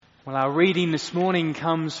Well, our reading this morning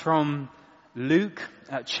comes from Luke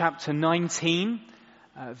chapter 19,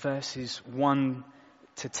 verses 1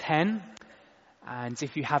 to 10. And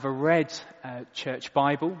if you have a red church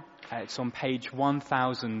Bible, it's on page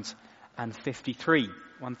 1053.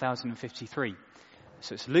 1053.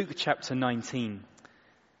 So it's Luke chapter 19,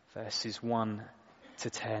 verses 1 to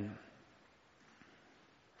 10.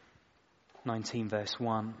 19 verse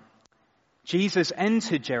 1. Jesus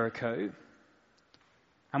entered Jericho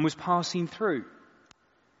and was passing through.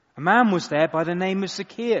 A man was there by the name of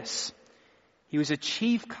Zacchaeus. He was a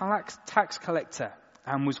chief tax collector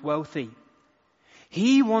and was wealthy.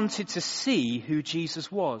 He wanted to see who Jesus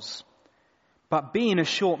was, but being a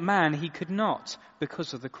short man, he could not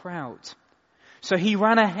because of the crowd. So he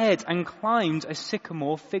ran ahead and climbed a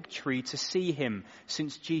sycamore fig tree to see him,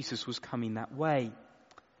 since Jesus was coming that way.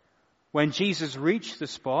 When Jesus reached the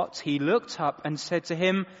spot, he looked up and said to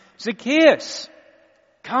him, "Zacchaeus,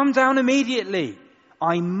 come down immediately.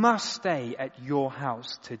 I must stay at your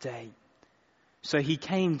house today." So he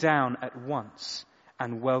came down at once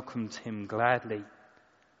and welcomed him gladly.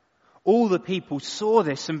 All the people saw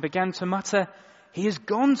this and began to mutter, "He has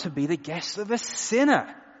gone to be the guest of a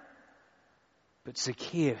sinner." But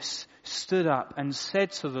Zacchaeus stood up and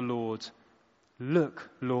said to the Lord,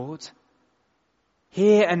 "Look, Lord,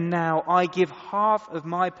 here and now I give half of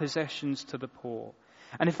my possessions to the poor.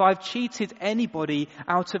 And if I've cheated anybody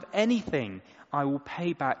out of anything, I will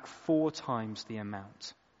pay back 4 times the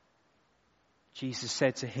amount." Jesus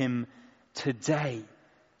said to him, "Today,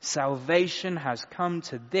 salvation has come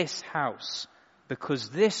to this house, because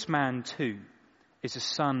this man too is a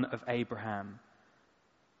son of Abraham.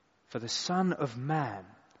 For the Son of Man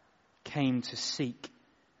came to seek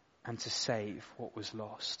and to save what was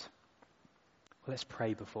lost." Well, let's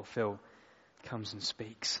pray before Phil comes and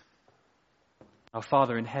speaks. Our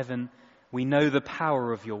Father in heaven, we know the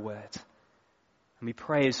power of your word. And we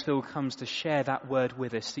pray as Phil comes to share that word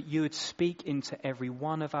with us, that you would speak into every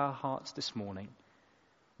one of our hearts this morning.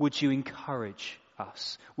 Would you encourage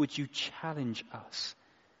us? Would you challenge us?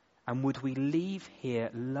 And would we leave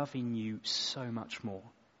here loving you so much more?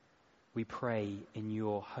 We pray in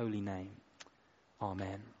your holy name.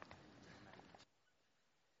 Amen.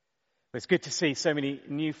 It's good to see so many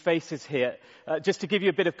new faces here. Just to give you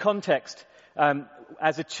a bit of context,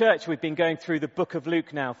 as a church, we've been going through the book of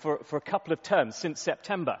Luke now for a couple of terms, since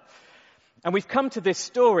September. And we've come to this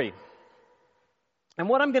story. And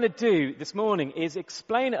what I'm going to do this morning is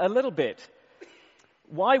explain a little bit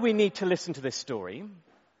why we need to listen to this story,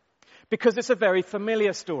 because it's a very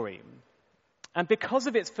familiar story. And because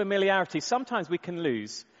of its familiarity, sometimes we can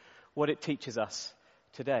lose what it teaches us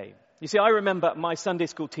today. You see, I remember my Sunday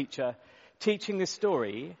school teacher teaching this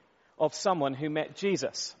story of someone who met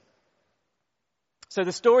Jesus. So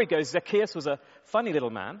the story goes, Zacchaeus was a funny little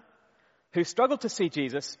man who struggled to see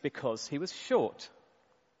Jesus because he was short.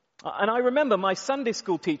 And I remember my Sunday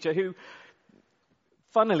school teacher, who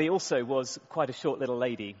funnily also was quite a short little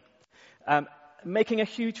lady, making a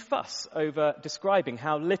huge fuss over describing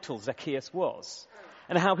how little Zacchaeus was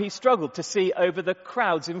and how he struggled to see over the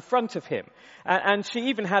crowds in front of him. And she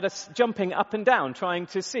even had us jumping up and down trying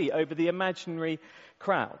to see over the imaginary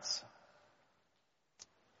crowds.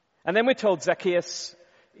 And then we're told Zacchaeus,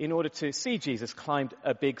 in order to see Jesus, climbed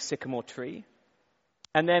a big sycamore tree.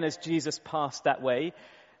 And then as Jesus passed that way,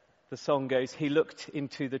 the song goes, he looked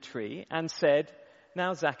into the tree and said,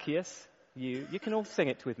 "Now Zacchaeus, you can all sing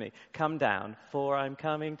it with me. Come down, for I'm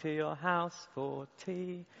coming to your house for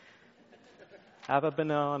tea. Have a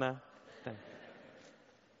banana."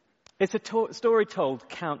 It's a story told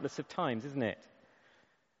countless of times, isn't it?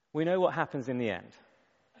 We know what happens in the end.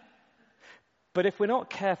 But if we're not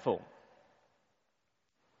careful,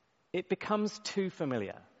 it becomes too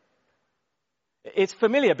familiar. It's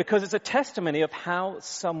familiar because it's a testimony of how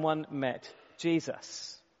someone met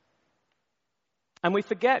Jesus. And we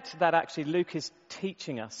forget that actually Luke is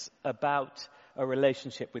teaching us about a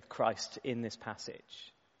relationship with Christ in this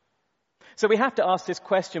passage. So we have to ask this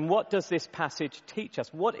question, what does this passage teach us?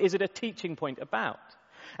 What is it a teaching point about?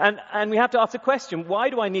 And we have to ask the question, why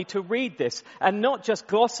do I need to read this and not just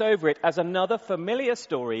gloss over it as another familiar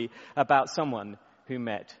story about someone who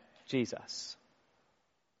met Jesus?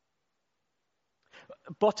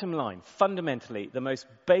 Bottom line, fundamentally, the most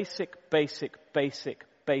basic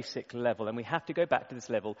level, and we have to go back to this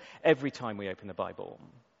level every time we open the Bible.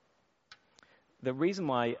 The reason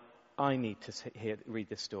why I need to read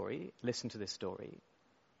this story, listen to this story,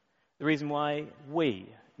 the reason why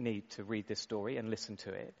we need to read this story and listen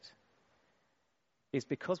to it, is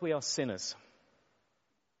because we are sinners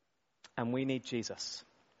and we need Jesus.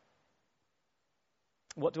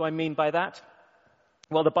 What do I mean by that?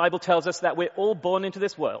 Well, the Bible tells us that we're all born into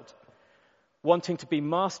this world wanting to be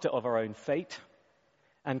master of our own fate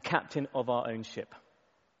and captain of our own ship.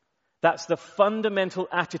 That's the fundamental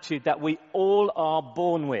attitude that we all are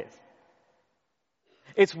born with.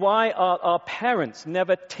 It's why our parents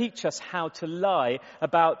never teach us how to lie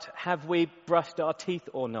about have we brushed our teeth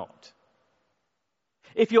or not.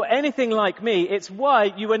 If you're anything like me, it's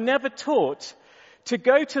why you were never taught to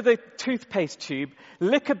go to the toothpaste tube,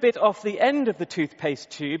 lick a bit off the end of the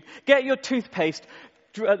toothpaste tube, get your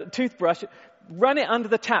toothbrush, run it under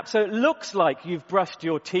the tap so it looks like you've brushed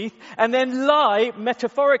your teeth, and then lie,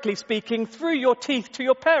 metaphorically speaking, through your teeth to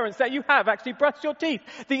your parents that you have actually brushed your teeth.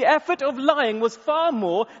 The effort of lying was far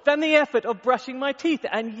more than the effort of brushing my teeth,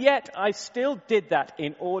 and yet I still did that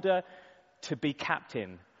in order to be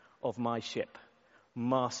captain of my ship,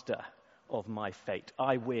 master of my fate.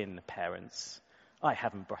 I win, parents. I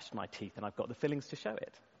haven't brushed my teeth and I've got the fillings to show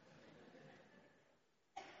it.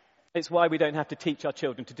 It's why we don't have to teach our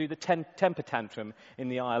children to do the temper tantrum in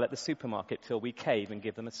the aisle at the supermarket till we cave and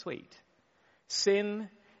give them a sweet. Sin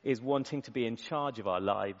is wanting to be in charge of our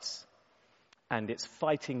lives, and it's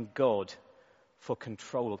fighting God for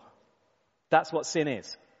control. That's what sin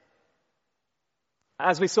is.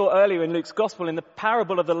 As we saw earlier in Luke's Gospel, in the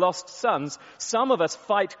parable of the lost sons, some of us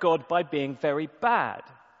fight God by being very bad.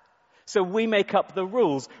 So we make up the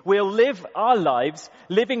rules. We'll live our lives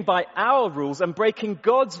living by our rules and breaking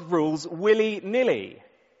God's rules willy-nilly.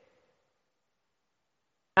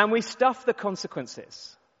 And we stuff the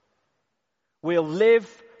consequences. We'll live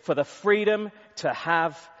for the freedom to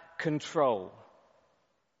have control.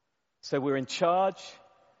 So we're in charge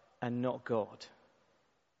and not God.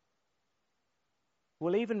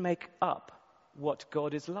 We'll even make up what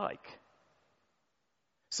God is like.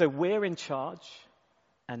 So we're in charge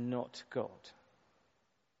and not God.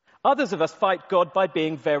 Others of us fight God by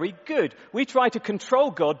being very good. We try to control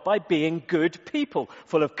God by being good people,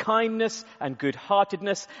 full of kindness and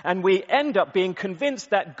good-heartedness, and we end up being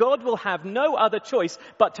convinced that God will have no other choice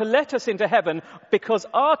but to let us into heaven because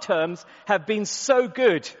our terms have been so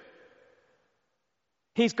good.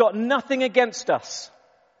 He's got nothing against us.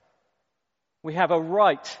 We have a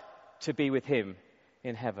right to be with him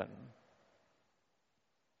in heaven.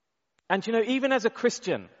 And you know, even as a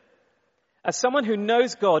Christian, as someone who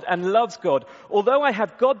knows God and loves God, although I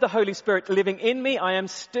have God the Holy Spirit living in me, I am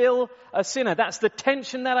still a sinner. That's the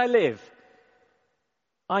tension that I live.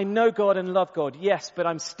 I know God and love God, yes, but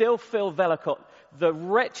I'm still Phil Vellicott, the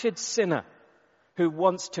wretched sinner who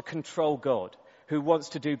wants to control God, who wants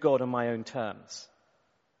to do God on my own terms.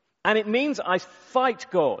 And it means I fight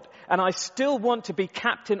God, and I still want to be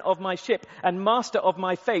captain of my ship and master of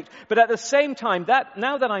my fate. But at the same time,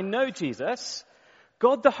 now that I know Jesus,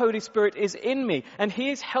 God the Holy Spirit is in me, and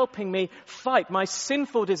he is helping me fight my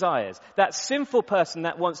sinful desires, that sinful person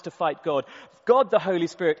that wants to fight God. God the Holy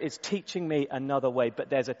Spirit is teaching me another way,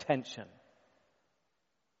 but there's a tension.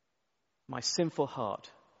 My sinful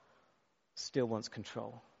heart still wants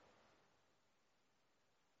control.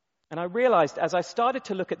 And I realized as I started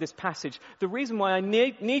to look at this passage, the reason why I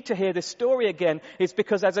need to hear this story again is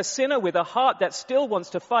because as a sinner with a heart that still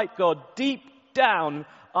wants to fight God, deep down,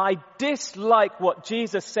 I dislike what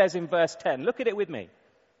Jesus says in verse 10. Look at it with me.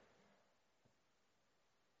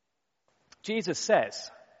 Jesus says,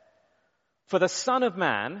 "For the Son of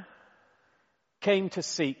Man came to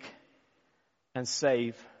seek and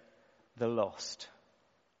save the lost."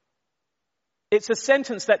 It's a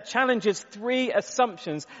sentence that challenges three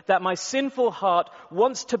assumptions that my sinful heart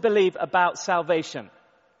wants to believe about salvation.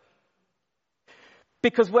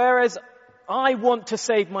 Because whereas I want to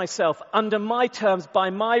save myself under my terms,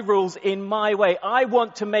 by my rules, in my way, I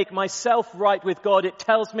want to make myself right with God, it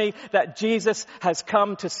tells me that Jesus has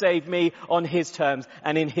come to save me on his terms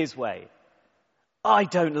and in his way. I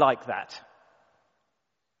don't like that.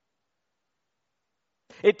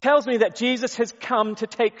 It tells me that Jesus has come to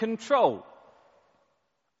take control.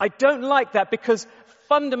 I don't like that because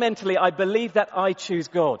fundamentally I believe that I choose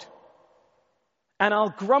God. And I'll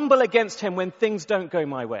grumble against him when things don't go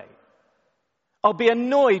my way. I'll be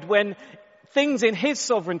annoyed when things in his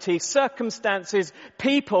sovereignty, circumstances,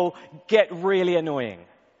 people get really annoying.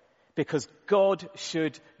 Because God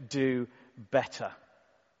should do better.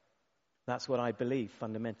 That's what I believe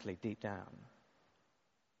fundamentally deep down.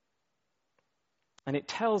 And it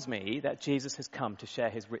tells me that Jesus has come to share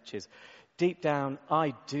his riches. Deep down,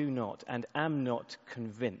 I do not and am not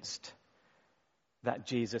convinced that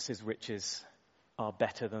Jesus' riches are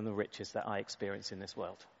better than the riches that I experience in this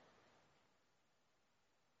world.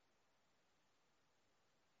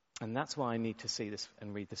 And that's why I need to see this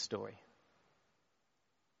and read this story.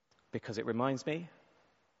 Because it reminds me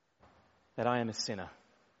that I am a sinner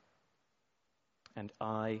and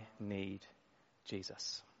I need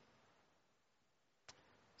Jesus.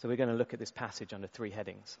 So we're going to look at this passage under 3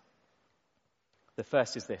 headings. The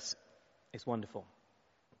first is this. It's wonderful.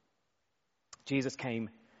 Jesus came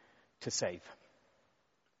to save.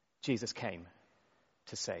 Jesus came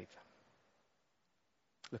to save.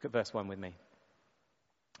 Look at verse 1 with me.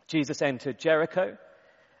 Jesus entered Jericho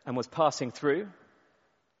and was passing through.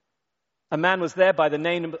 A man was there by the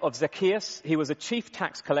name of Zacchaeus. He was a chief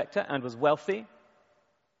tax collector and was wealthy.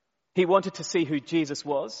 He wanted to see who Jesus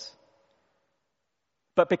was,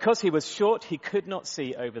 but because he was short, he could not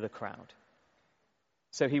see over the crowd.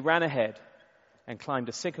 So he ran ahead and climbed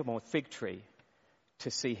a sycamore fig tree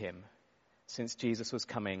to see him, since Jesus was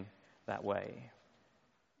coming that way.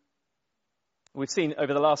 We've seen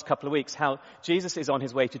over the last couple of weeks how Jesus is on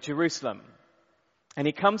his way to Jerusalem. And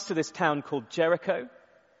he comes to this town called Jericho.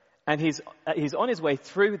 And he's on his way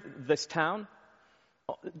through this town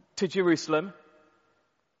to Jerusalem.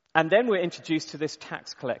 And then we're introduced to this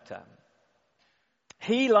tax collector.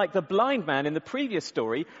 He, like the blind man in the previous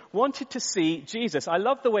story, wanted to see Jesus. I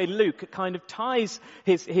love the way Luke kind of ties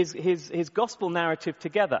his gospel narrative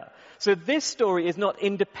together. So this story is not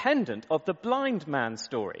independent of the blind man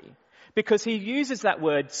story, because he uses that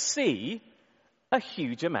word see a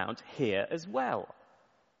huge amount here as well.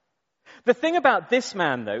 The thing about this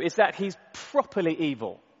man, though, is that he's properly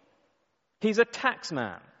evil. He's a tax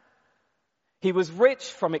man. He was rich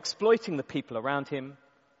from exploiting the people around him.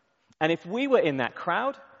 And if we were in that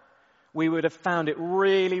crowd, we would have found it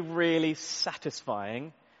really, really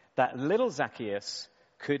satisfying that little Zacchaeus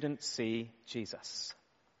couldn't see Jesus.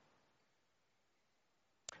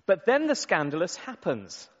 But then the scandalous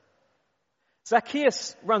happens.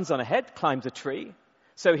 Zacchaeus runs on ahead, climbs a tree,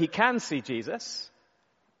 so he can see Jesus.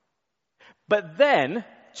 But then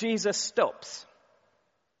Jesus stops.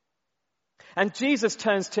 And Jesus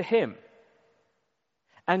turns to him.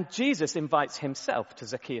 And Jesus invites himself to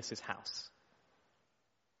Zacchaeus' house.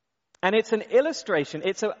 And it's an illustration,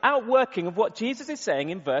 it's an outworking of what Jesus is saying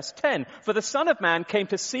in verse 10. For the Son of Man came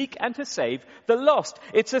to seek and to save the lost.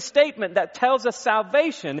 It's a statement that tells us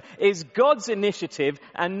salvation is God's initiative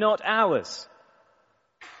and not ours.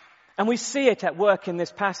 And we see it at work in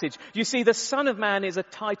this passage. You see, the Son of Man is a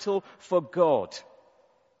title for God.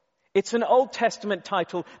 It's an Old Testament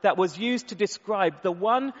title that was used to describe the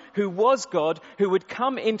one who was God, who would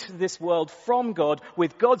come into this world from God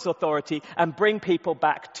with God's authority and bring people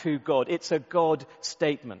back to God. It's a God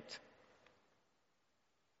statement.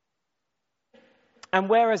 And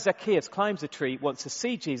whereas Zacchaeus climbs a tree, wants to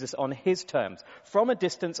see Jesus on his terms, from a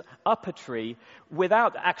distance up a tree,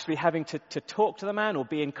 without actually having to talk to the man or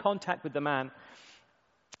be in contact with the man,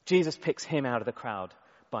 Jesus picks him out of the crowd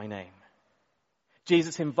by name.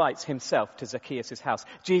 Jesus invites himself to Zacchaeus' house.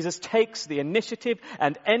 Jesus takes the initiative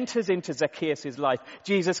and enters into Zacchaeus' life.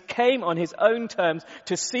 Jesus came on his own terms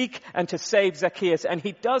to seek and to save Zacchaeus, and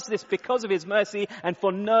he does this because of his mercy and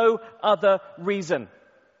for no other reason.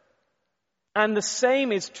 And the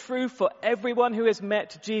same is true for everyone who has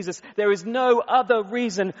met Jesus. There is no other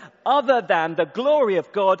reason other than the glory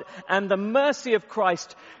of God and the mercy of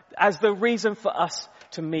Christ as the reason for us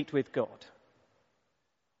to meet with God.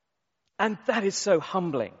 And that is so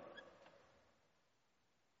humbling.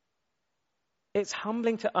 It's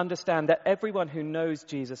humbling to understand that everyone who knows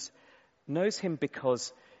Jesus knows him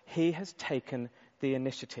because he has taken the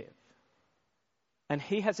initiative. And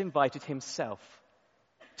he has invited himself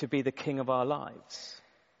to be the king of our lives.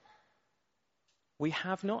 We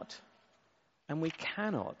have not and we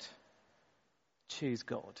cannot choose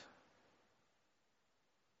God.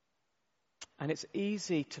 And it's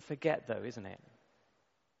easy to forget, though, isn't it?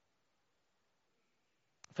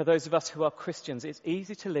 For those of us who are Christians, it's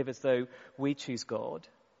easy to live as though we choose God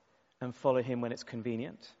and follow him when it's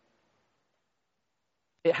convenient.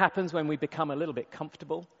 It happens when we become a little bit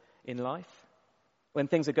comfortable in life, when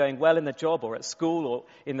things are going well in the job or at school or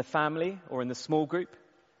in the family or in the small group.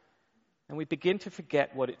 And we begin to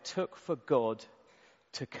forget what it took for God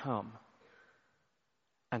to come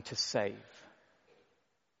and to save.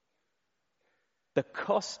 The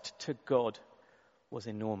cost to God was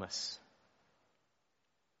enormous.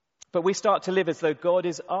 But we start to live as though God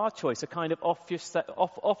is our choice, a kind of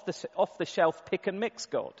off-the-shelf pick and mix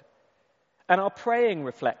God. And our praying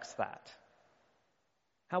reflects that.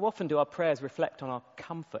 How often do our prayers reflect on our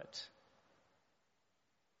comfort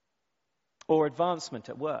or advancement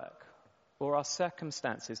at work or our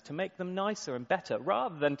circumstances to make them nicer and better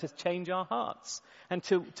rather than to change our hearts and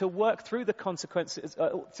to work through the consequences,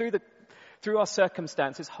 through our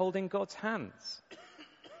circumstances holding God's hands?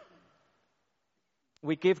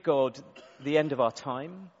 We give God the end of our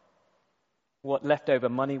time, what leftover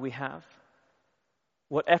money we have,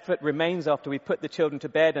 What effort remains after we put the children to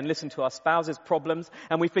bed and listen to our spouses' problems,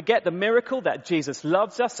 and we forget the miracle that Jesus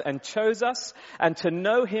loves us and chose us, and to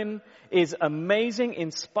know him is amazing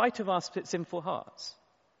in spite of our sinful hearts.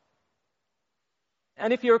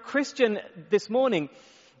 And if you're a Christian this morning,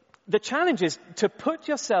 the challenge is to put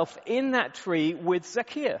yourself in that tree with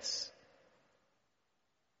Zacchaeus.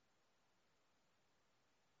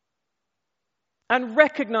 And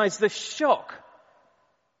recognize the shock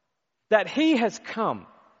that he has come.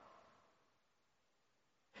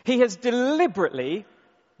 He has deliberately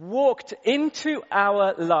walked into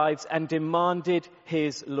our lives and demanded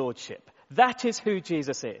his lordship. That is who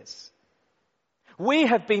Jesus is. We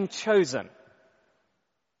have been chosen,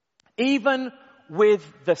 even with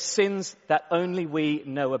the sins that only we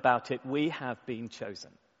know about it. We have been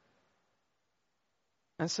chosen.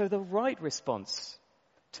 And so the right response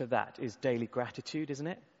to that is daily gratitude, isn't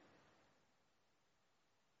it?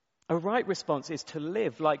 A right response is to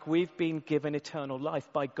live like we've been given eternal life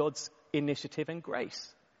by God's initiative and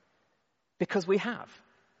grace. Because we have.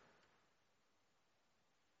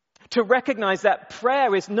 To recognize that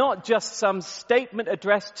prayer is not just some statement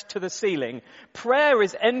addressed to the ceiling. Prayer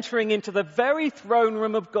is entering into the very throne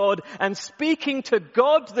room of God and speaking to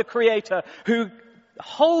God the Creator, who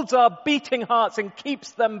holds our beating hearts and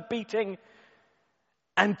keeps them beating,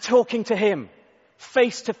 and talking to him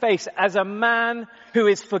face to face as a man who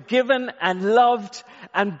is forgiven and loved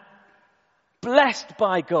and blessed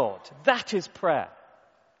by God. That is prayer.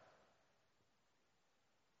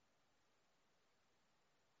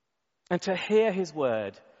 And to hear his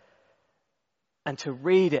word and to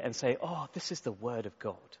read it and say, oh, this is the word of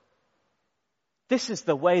God. This is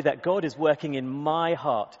the way that God is working in my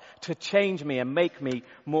heart to change me and make me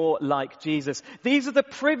more like Jesus. These are the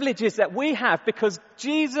privileges that we have because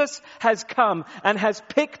Jesus has come and has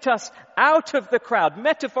picked us out of the crowd,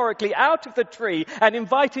 metaphorically out of the tree, and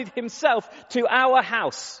invited himself to our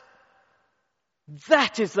house.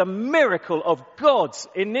 That is the miracle of God's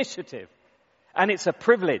initiative. And it's a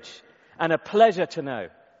privilege and a pleasure to know.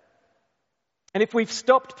 And if we've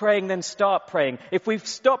stopped praying, then start praying. If we've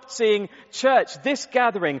stopped seeing church, this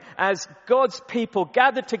gathering, as God's people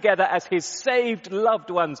gathered together as his saved loved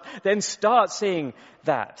ones, then start seeing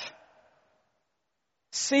that.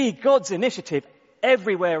 See God's initiative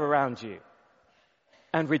everywhere around you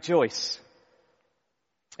and rejoice.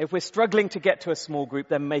 If we're struggling to get to a small group,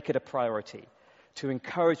 then make it a priority to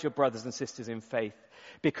encourage your brothers and sisters in faith.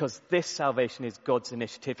 Because this salvation is God's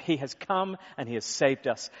initiative. He has come and he has saved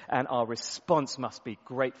us, and our response must be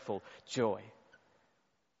grateful joy.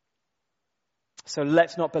 So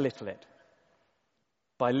let's not belittle it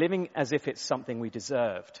by living as if it's something we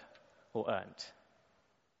deserved or earned.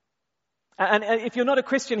 And if you're not a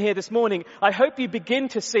Christian here this morning, I hope you begin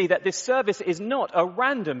to see that this service is not a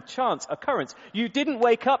random chance occurrence. You didn't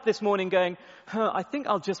wake up this morning going, I think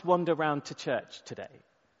I'll just wander round to church today.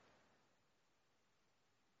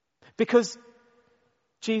 Because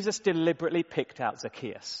Jesus deliberately picked out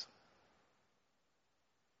Zacchaeus.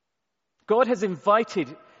 God has invited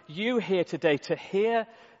you here today to hear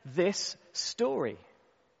this story.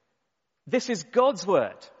 This is God's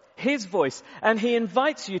word, his voice, and he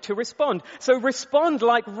invites you to respond. So respond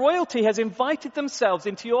like royalty has invited themselves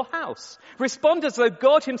into your house. Respond as though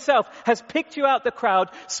God himself has picked you out the crowd,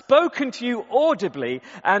 spoken to you audibly,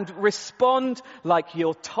 and respond like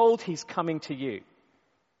you're told he's coming to you.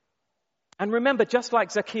 And remember, just like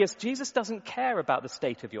Zacchaeus, Jesus doesn't care about the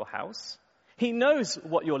state of your house. He knows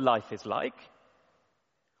what your life is like.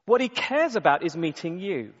 What he cares about is meeting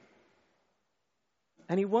you.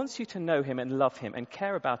 And he wants you to know him and love him and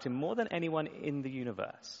care about him more than anyone in the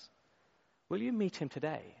universe. Will you meet him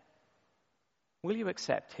today? Will you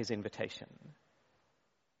accept his invitation?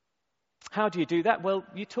 How do you do that? Well,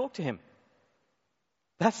 you talk to him.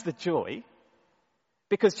 That's the joy.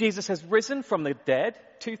 Because Jesus has risen from the dead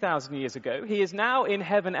 2,000 years ago. He is now in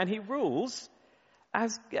heaven and he rules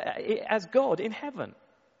as God in heaven.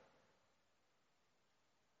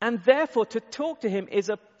 And therefore, to talk to him is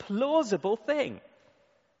a plausible thing.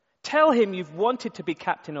 Tell him you've wanted to be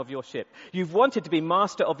captain of your ship. You've wanted to be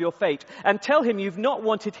master of your fate. And tell him you've not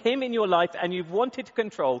wanted him in your life and you've wanted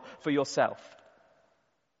control for yourself.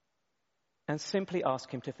 And simply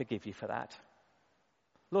ask him to forgive you for that.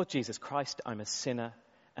 Lord Jesus Christ, I'm a sinner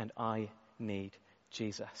and I need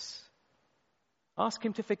Jesus. Ask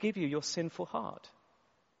him to forgive you your sinful heart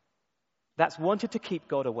that's wanted to keep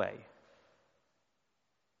God away.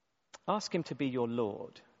 Ask him to be your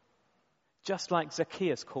Lord, just like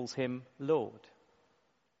Zacchaeus calls him Lord.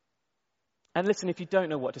 And listen, if you don't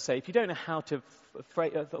know what to say, if you don't know how to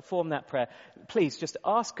form that prayer, please just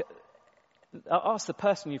ask the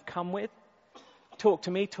person you've come with talk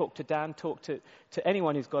to me, talk to Dan, talk to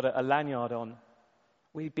anyone who's got a lanyard on.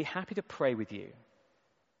 We'd be happy to pray with you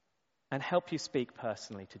and help you speak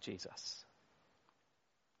personally to Jesus.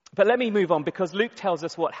 But let me move on, because Luke tells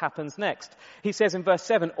us what happens next. He says in verse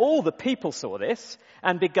 7, all the people saw this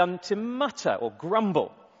and begun to mutter or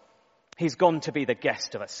grumble. He's gone to be the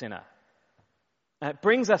guest of a sinner. It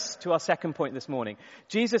brings us to our second point this morning.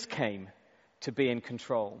 Jesus came to be in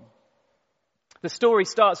control. The story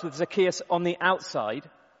starts with Zacchaeus on the outside,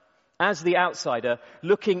 as the outsider,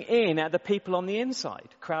 looking in at the people on the inside,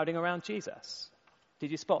 crowding around Jesus.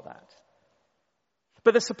 Did you spot that?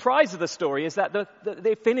 But the surprise of the story is that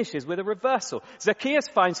it finishes with a reversal. Zacchaeus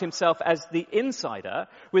finds himself as the insider,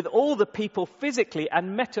 with all the people physically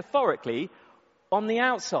and metaphorically on the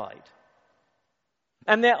outside.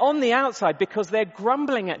 And they're on the outside because they're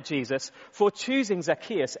grumbling at Jesus for choosing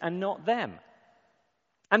Zacchaeus and not them.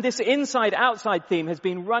 And this inside-outside theme has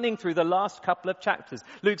been running through the last couple of chapters.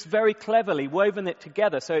 Luke's very cleverly woven it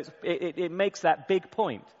together so it makes that big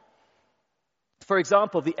point. For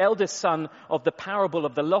example, the eldest son of the parable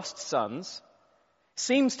of the lost sons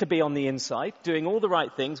seems to be on the inside, doing all the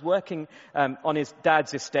right things, working on his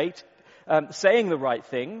dad's estate, saying the right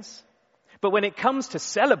things. But when it comes to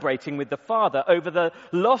celebrating with the father over the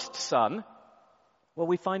lost son, well,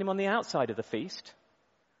 we find him on the outside of the feast,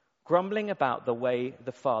 grumbling about the way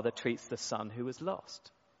the father treats the son who was lost.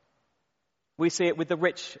 We see it with the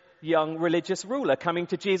rich young religious ruler coming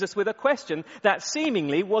to Jesus with a question that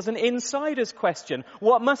seemingly was an insider's question.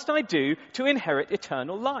 What must I do to inherit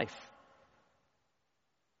eternal life?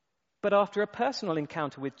 But after a personal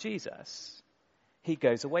encounter with Jesus, he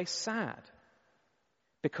goes away sad,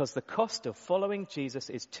 because the cost of following Jesus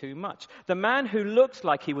is too much. The man who looked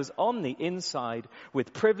like he was on the inside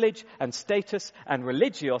with privilege and status and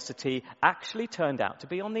religiosity actually turned out to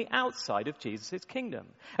be on the outside of Jesus' kingdom.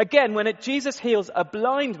 Again, when Jesus heals a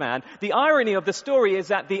blind man, the irony of the story is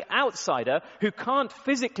that the outsider who can't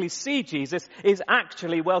physically see Jesus is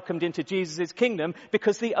actually welcomed into Jesus' kingdom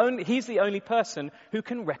because he's the only person who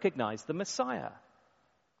can recognize the Messiah.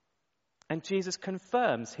 And Jesus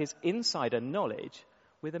confirms his insider knowledge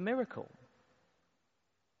with a miracle.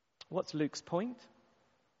 What's Luke's point?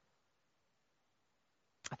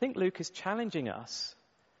 I think Luke is challenging us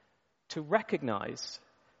to recognize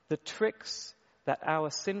the tricks that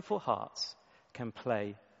our sinful hearts can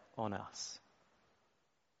play on us.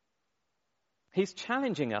 He's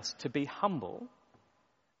challenging us to be humble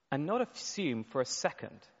and not assume for a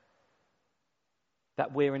second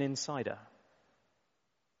that we're an insider.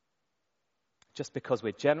 Just because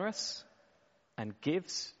we're generous and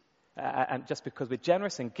just because we're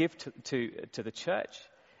generous and give to the church,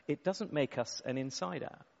 it doesn't make us an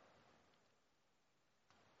insider.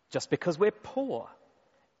 Just because we're poor,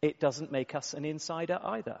 it doesn't make us an insider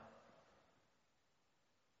either.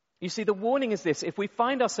 You see, the warning is this: if we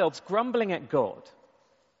find ourselves grumbling at God,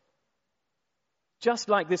 just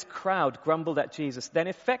like this crowd grumbled at Jesus, then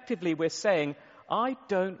effectively we're saying, I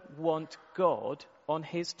don't want God on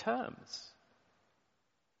his terms.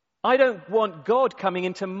 I don't want God coming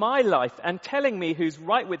into my life and telling me who's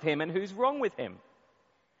right with him and who's wrong with him.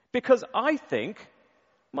 Because I think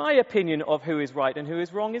my opinion of who is right and who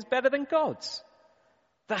is wrong is better than God's.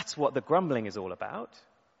 That's what the grumbling is all about.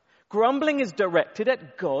 Grumbling is directed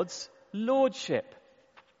at God's lordship.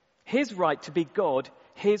 His right to be God,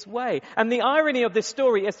 his way. And the irony of this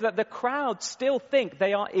story is that the crowd still think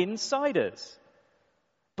they are insiders.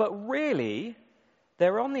 But really,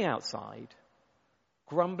 they're on the outside,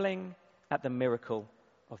 grumbling at the miracle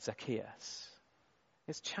of Zacchaeus.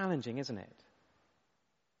 It's challenging, isn't it?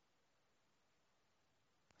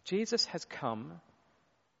 Jesus has come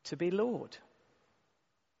to be Lord.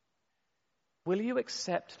 Will you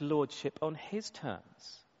accept lordship on his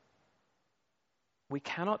terms? We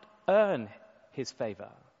cannot earn his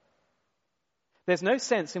favor. There's no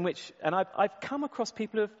sense in which, and I've come across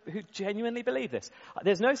people who genuinely believe this,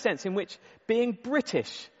 there's no sense in which being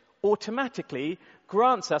British automatically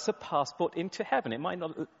grants us a passport into heaven. It might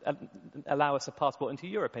not allow us a passport into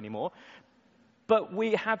Europe anymore, but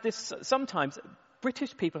we have this, sometimes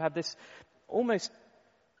British people have this almost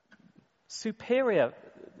superior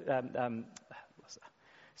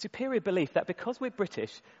belief that because we're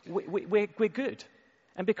British, we're good.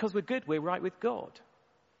 And because we're good, we're right with God.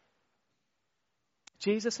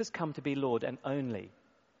 Jesus has come to be Lord, and only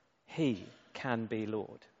he can be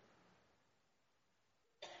Lord.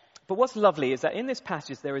 But what's lovely is that in this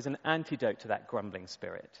passage there is an antidote to that grumbling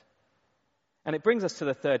spirit. And it brings us to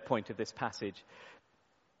the third point of this passage.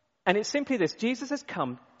 And it's simply this: Jesus has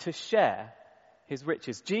come to share his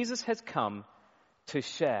riches. Jesus has come to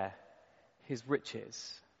share his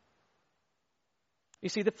riches. You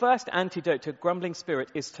see, the first antidote to a grumbling spirit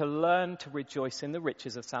is to learn to rejoice in the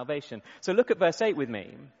riches of salvation. So look at verse 8 with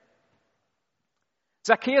me.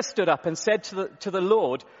 Zacchaeus stood up and said to the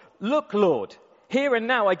Lord, "Look, Lord, here and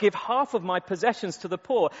now I give half of my possessions to the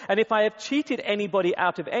poor, and if I have cheated anybody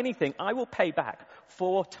out of anything, I will pay back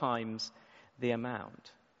 4 times the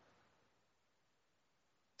amount."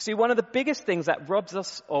 See, one of the biggest things that robs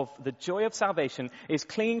us of the joy of salvation is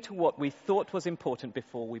clinging to what we thought was important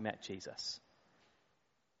before we met Jesus.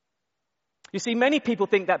 You see, many people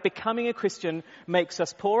think that becoming a Christian makes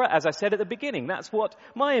us poorer. As I said at the beginning, that's what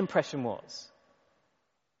my impression was.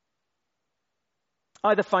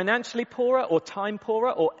 Either financially poorer or time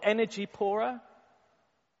poorer or energy poorer.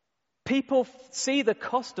 People see the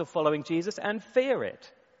cost of following Jesus and fear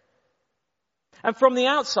it. And from the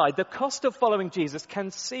outside, the cost of following Jesus can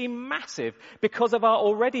seem massive because of our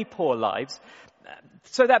already poor lives.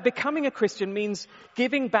 So that becoming a Christian means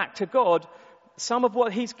giving back to God some of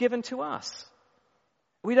what he's given to us.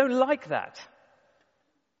 We don't like that.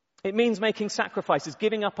 It means making sacrifices,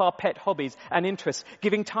 giving up our pet hobbies and interests,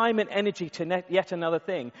 giving time and energy to yet another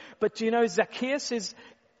thing. But do you know, Zacchaeus'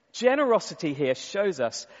 generosity here shows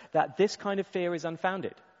us that this kind of fear is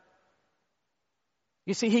unfounded.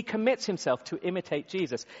 You see, he commits himself to imitate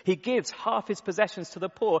Jesus. He gives half his possessions to the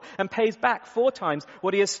poor and pays back 4 times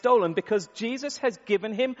what he has stolen because Jesus has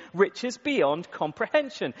given him riches beyond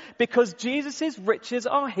comprehension. Because Jesus' riches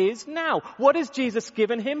are his now. What has Jesus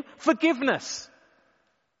given him? Forgiveness.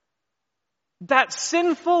 That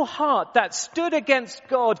sinful heart that stood against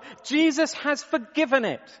God, Jesus has forgiven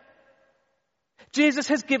it. Jesus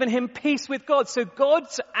has given him peace with God, so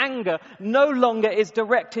God's anger no longer is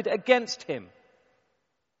directed against him.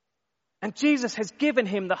 And Jesus has given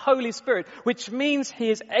him the Holy Spirit, which means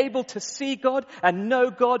he is able to see God and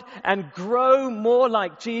know God and grow more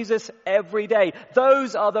like Jesus every day.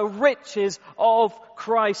 Those are the riches of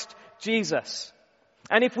Christ Jesus.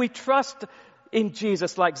 And if we trust in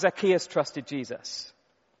Jesus like Zacchaeus trusted Jesus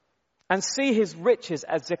and see his riches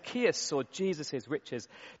as Zacchaeus saw Jesus' riches,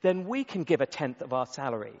 then we can give 1/10 of our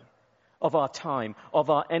salary, of our time,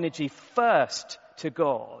 of our energy first to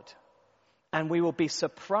God. And we will be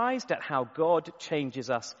surprised at how God changes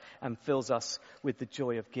us and fills us with the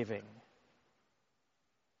joy of giving.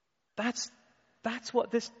 That's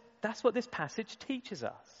what this passage teaches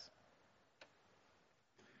us.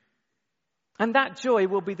 And that joy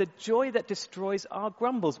will be the joy that destroys our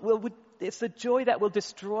grumbles. It's the joy that will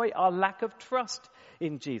destroy our lack of trust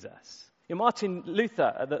in Jesus. Martin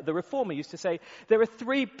Luther, the reformer, used to say there are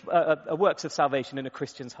 3 works of salvation in a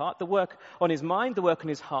Christian's heart: the work on his mind, the work on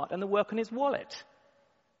his heart, and the work on his wallet.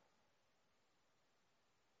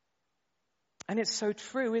 And it's so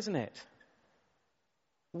true, isn't it?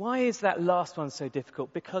 Why is that last one so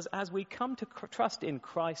difficult? Because as we come to trust in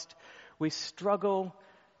Christ, we struggle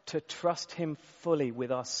to trust him fully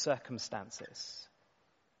with our circumstances.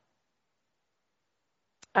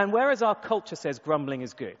 And whereas our culture says grumbling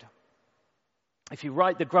is good, if you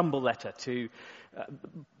write the grumble letter to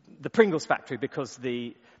the Pringles factory because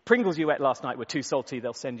the Pringles you ate last night were too salty,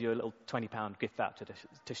 they'll send you a little £20 gift voucher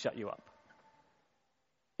to shut you up.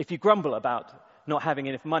 If you grumble about not having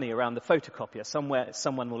enough money around the photocopier, somewhere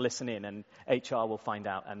someone will listen in and HR will find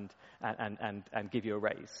out and give you a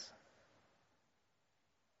raise.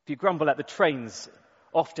 If you grumble at the trains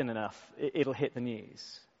often enough, it'll hit the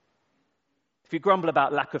news. If you grumble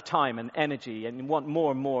about lack of time and energy and you want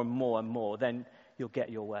more and more and more and more, then you'll get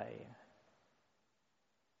your way.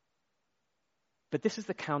 But this is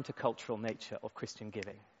the countercultural nature of Christian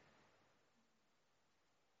giving.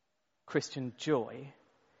 Christian joy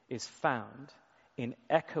is found in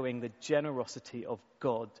echoing the generosity of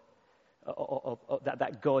God,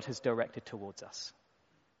 that God has directed towards us.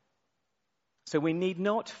 So we need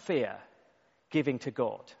not fear giving to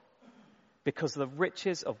God because of the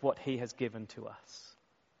riches of what he has given to us.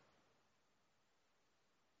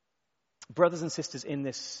 Brothers and sisters in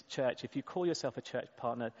this church, if you call yourself a church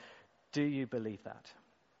partner, do you believe that?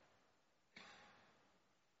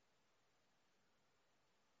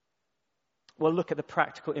 We'll look at the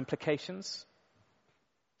practical implications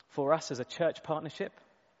for us as a church partnership.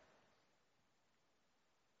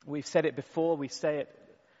 We've said it before, we say it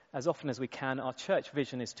as often as we can. Our church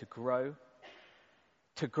vision is to grow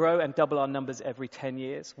and double our numbers every 10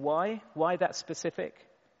 years. Why? Why that specific?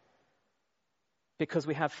 Because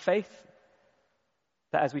we have faith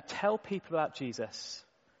that as we tell people about Jesus,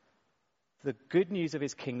 the good news of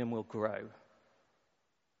his kingdom will grow.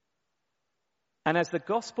 And as the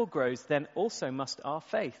gospel grows, then also must our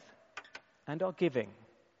faith and our giving.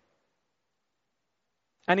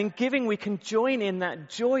 And in giving, we can join in that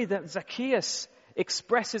joy that Zacchaeus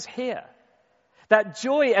expresses here. That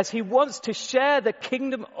joy as he wants to share the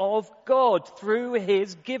kingdom of God through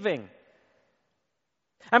his giving.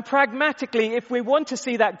 And pragmatically, if we want to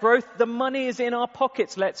see that growth, the money is in our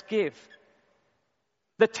pockets, let's give.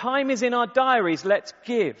 The time is in our diaries, let's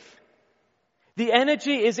give. The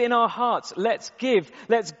energy is in our hearts, let's give.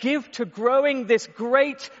 Let's give to growing this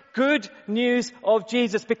great good news of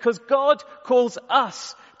Jesus, because God calls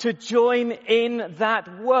us to join in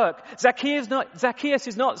that work. Zacchaeus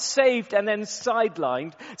is not saved and then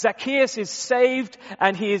sidelined. Zacchaeus is saved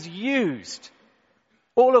and he is used.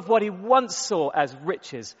 All of what he once saw as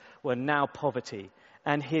riches were now poverty.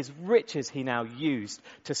 And his riches he now used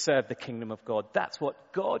to serve the kingdom of God. That's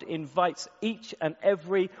what God invites each and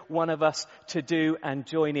every one of us to do and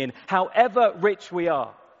join in, however rich we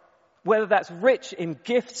are. Whether that's rich in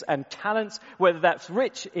gifts and talents, whether that's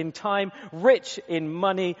rich in time, rich in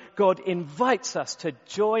money, God invites us to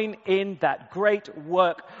join in that great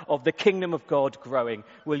work of the kingdom of God growing.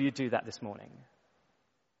 Will you do that this morning?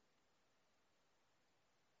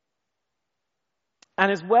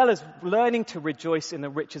 And as well as learning to rejoice in the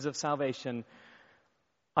riches of salvation,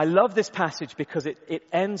 I love this passage because it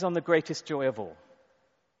ends on the greatest joy of all.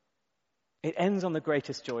 It ends on the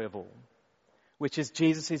greatest joy of all, which is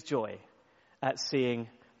Jesus' joy at seeing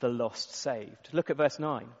the lost saved. Look at verse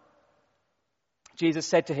 9. Jesus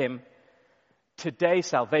said to him, "Today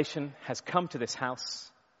salvation has come to this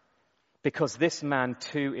house, because this man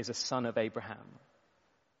too is a son of Abraham.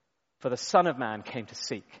 For the Son of Man came to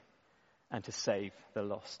seek and to save the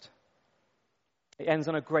lost." It ends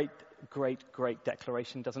on a great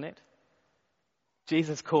declaration, doesn't it?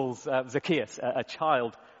 Jesus calls Zacchaeus a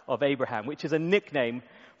child of Abraham, which is a nickname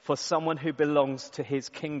for someone who belongs to his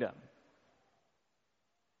kingdom.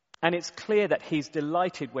 And it's clear that he's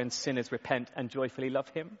delighted when sinners repent and joyfully love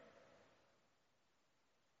him.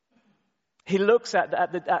 He looks at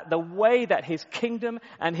the way that his kingdom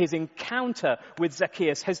and his encounter with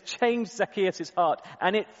Zacchaeus has changed Zacchaeus' heart,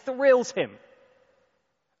 and it thrills him.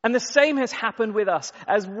 And the same has happened with us.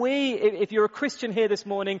 As we, if you're a Christian here this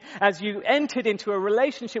morning, as you entered into a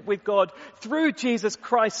relationship with God through Jesus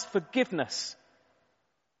Christ's forgiveness,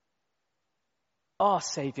 our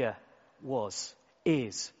Savior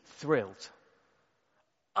is thrilled.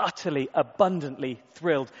 Utterly, abundantly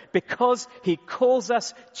thrilled, because he calls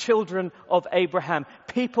us children of Abraham,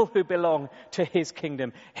 people who belong to his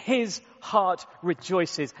kingdom. His heart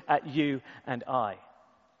rejoices at you and I.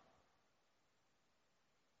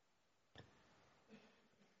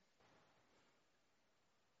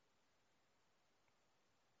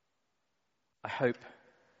 I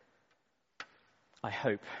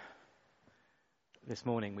hope this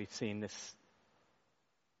morning we've seen this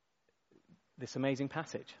amazing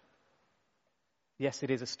passage. Yes,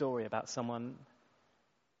 it is a story about someone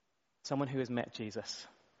who has met Jesus.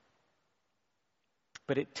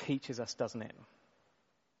 But it teaches us, doesn't it,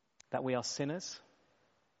 that we are sinners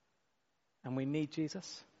and we need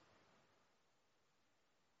Jesus.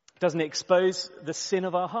 Doesn't it expose the sin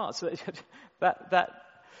of our hearts?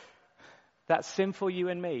 That sin for you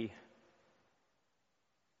and me.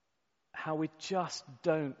 How we just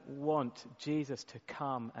don't want Jesus to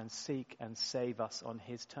come and seek and save us on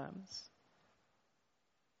his terms.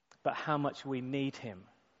 But how much we need him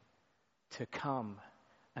to come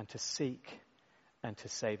and to seek and to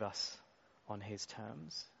save us on his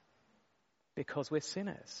terms. Because we're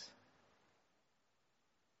sinners.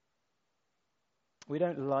 We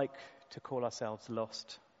don't like to call ourselves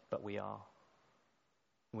lost, but we are.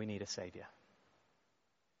 We need a Savior.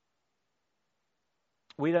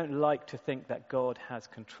 We don't like to think that God has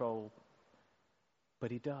control,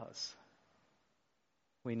 but he does.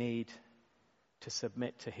 We need to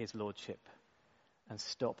submit to his lordship and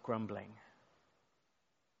stop grumbling.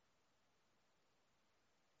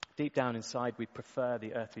 Deep down inside, we prefer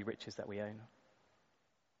the earthly riches that we own.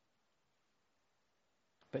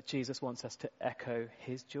 But Jesus wants us to echo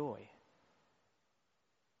his joy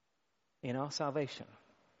in our salvation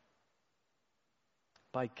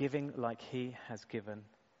by giving like he has given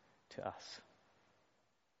to us.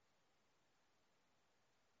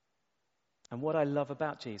 And what I love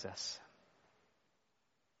about Jesus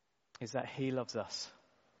is that he loves us.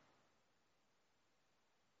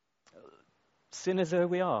 Sinners though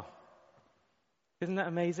we are. Isn't that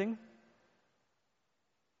amazing?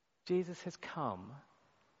 Jesus has come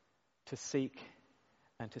to seek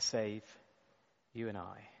and to save you and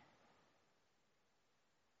I.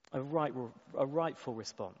 A rightful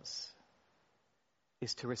response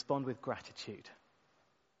is to respond with gratitude.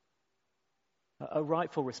 A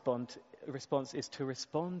rightful response is to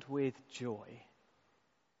respond with joy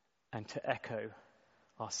and to echo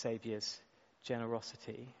our Saviour's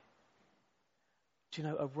generosity. Do you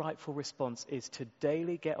know, a rightful response is to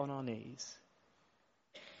daily get on our knees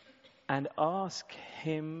and ask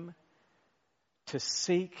him to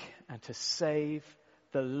seek and to save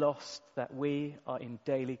the lost that we are in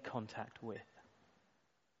daily contact with.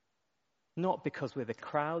 Not because we're the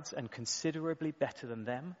crowds and considerably better than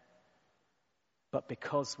them, but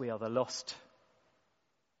because we are the lost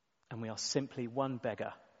and we are simply one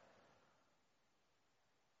beggar,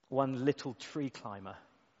 one little tree climber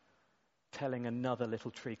telling another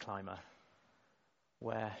little tree climber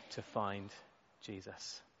where to find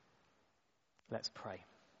Jesus. Let's pray.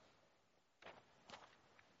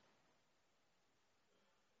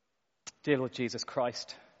 Dear Lord Jesus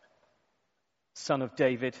Christ, Son of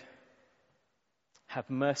David, have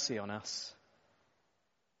mercy on us,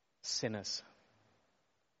 sinners.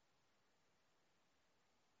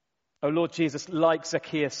 O Lord Jesus, like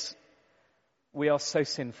Zacchaeus, we are so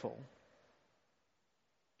sinful.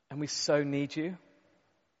 And we so need you.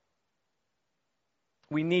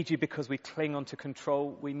 We need you because we cling on to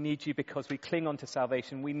control. We need you because we cling on to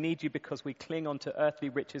salvation. We need you because we cling on to earthly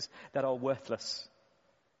riches that are worthless.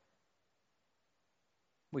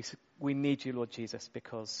 We need you, Lord Jesus,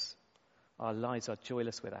 because our lives are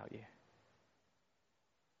joyless without you.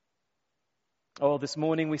 Oh, this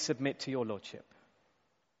morning we submit to your Lordship.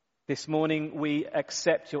 This morning we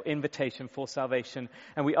accept your invitation for salvation,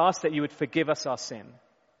 and we ask that you would forgive us our sin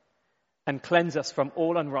and cleanse us from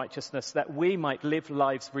all unrighteousness, that we might live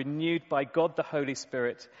lives renewed by God the Holy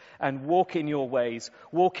Spirit and walk in your ways,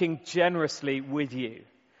 walking generously with you,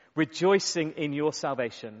 rejoicing in your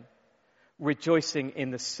salvation, rejoicing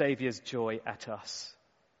in the Saviour's joy at us.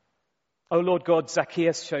 O Lord God,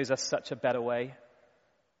 Zacchaeus shows us such a better way.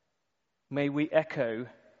 May we echo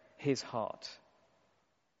his heart.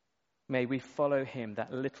 May we follow him,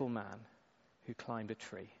 that little man who climbed a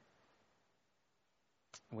tree.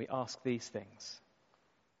 And we ask these things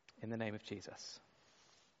in the name of Jesus.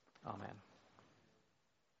 Amen.